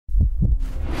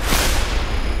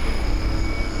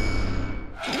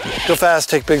Go fast,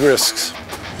 take big risks.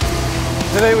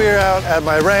 Today we are out at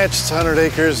my ranch. It's 100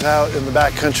 acres out in the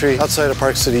backcountry outside of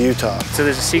Park City, Utah. So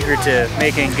there's a secret to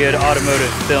making good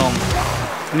automotive film.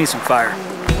 We need some fire.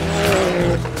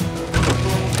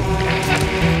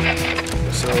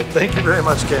 So thank you very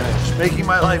much, Ken. It's making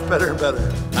my life better and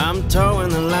better. I'm towing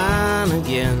the line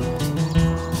again.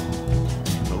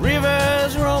 The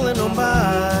river's rolling on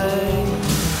by.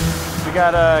 We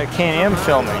got Can-Am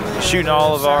filming, shooting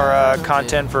all of our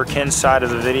content for Ken's side of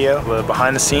the video, the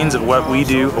behind the scenes of what we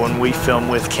do when we film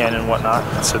with Ken and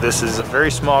whatnot. So this is a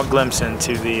very small glimpse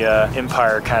into the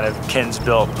empire kind of Ken's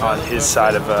built on his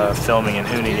side of filming in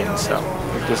Hoonigan. So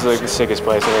this is like the sickest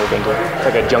place I've ever been to. It's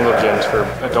like a jungle gyms for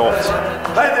adults.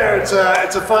 Hi there, it's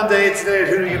a fun day today at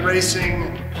Hoonigan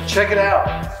Racing. Check it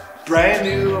out, brand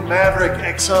new Maverick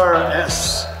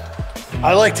XR.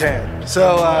 I like tan,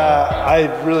 so I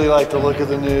really like the look of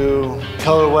the new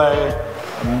colorway.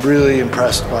 I'm really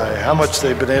impressed by how much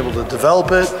they've been able to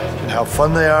develop it and how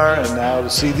fun they are, and now to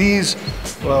see these,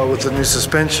 well, with the new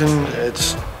suspension,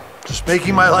 it's just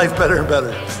making my life better and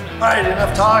better. All right,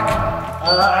 enough talk.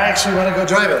 I actually want to go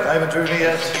drive it. I haven't driven it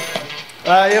yet.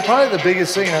 Yeah, probably the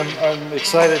biggest thing I'm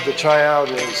excited to try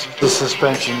out is the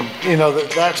suspension. You know,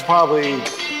 that's probably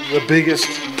the biggest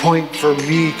point for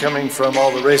me coming from all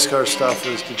the race car stuff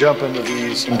is to jump into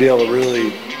these and be able to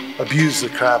really abuse the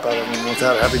crap out of them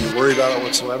without having to worry about it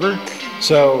whatsoever.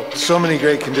 So many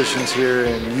great conditions here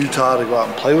in Utah to go out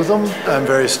and play with them. I'm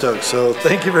very stoked. So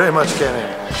thank you very much, Kenny.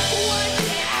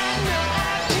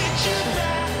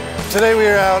 Today we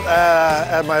are out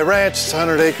at my ranch. It's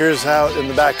 100 acres out in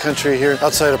the backcountry here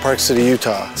outside of Park City,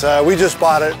 Utah. So we just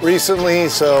bought it recently,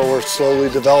 so we're slowly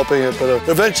developing it, but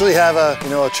eventually have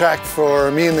a track for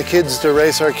me and the kids to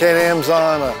race our Can-Ams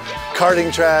on, a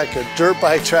karting track, a dirt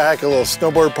bike track, a little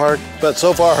snowboard park. But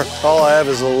so far, all I have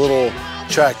is a little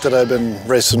track that I've been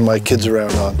racing my kids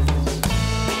around on.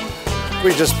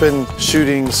 We've just been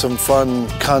shooting some fun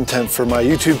content for my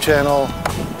YouTube channel.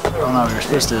 Well, no, we were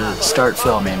supposed to start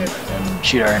filming and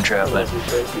shoot our intro, but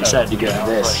we decided to go to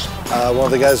this. One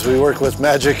of the guys we work with,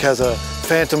 Magic, has a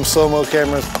Phantom slow-mo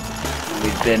camera.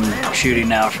 We've been shooting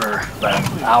now for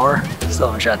about an hour. Still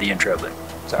haven't shot the intro, but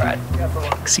it's all right.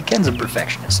 See, Ken's a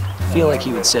perfectionist. I feel like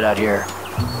he would sit out here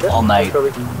all night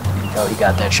until he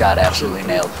got that shot absolutely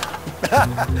nailed.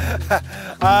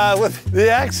 With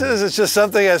the axes, it's just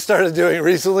something I started doing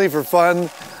recently for fun.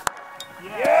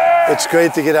 It's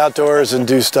great to get outdoors and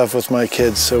do stuff with my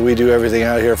kids, so we do everything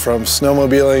out here from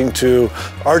snowmobiling to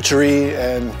archery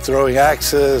and throwing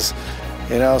axes,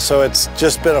 so it's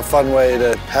just been a fun way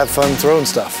to have fun throwing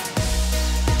stuff.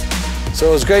 So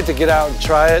it was great to get out and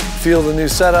try it, feel the new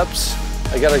setups.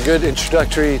 I got a good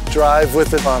introductory drive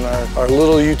with it on our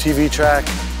little UTV track.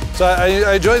 So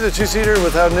I enjoy the two-seater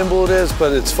with how nimble it is,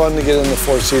 but it's fun to get in the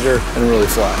four-seater and really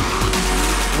fly.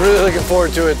 I'm really looking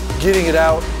forward to it, getting it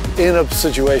out in a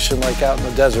situation like out in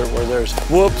the desert where there's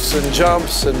whoops and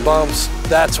jumps and bumps.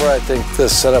 That's where I think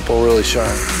this setup will really shine.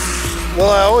 Well,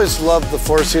 I always loved the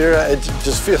four-seater. I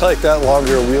just feel like that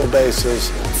longer wheelbase is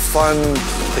fun.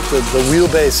 Like the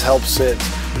wheelbase helps it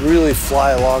really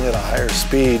fly along at a higher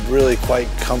speed, really quite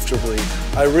comfortably.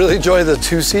 I really enjoy the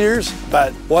two-seaters,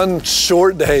 but one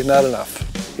short day, not enough.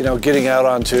 Getting out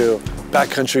onto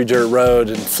backcountry dirt road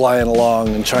and flying along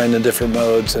and trying the different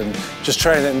modes and just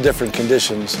trying it in different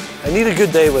conditions. I need a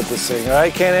good day with this thing, all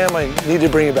right, Can-Am? I need to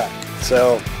bring it back.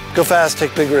 So go fast,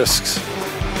 take big risks.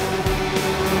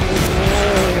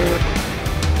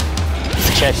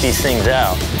 Check these things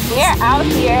out. We're out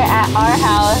here at our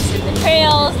house in the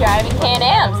trails, driving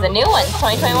Can-Ams, the new ones,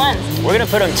 2021s. We're gonna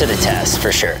put them to the test,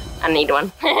 for sure. I need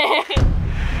one.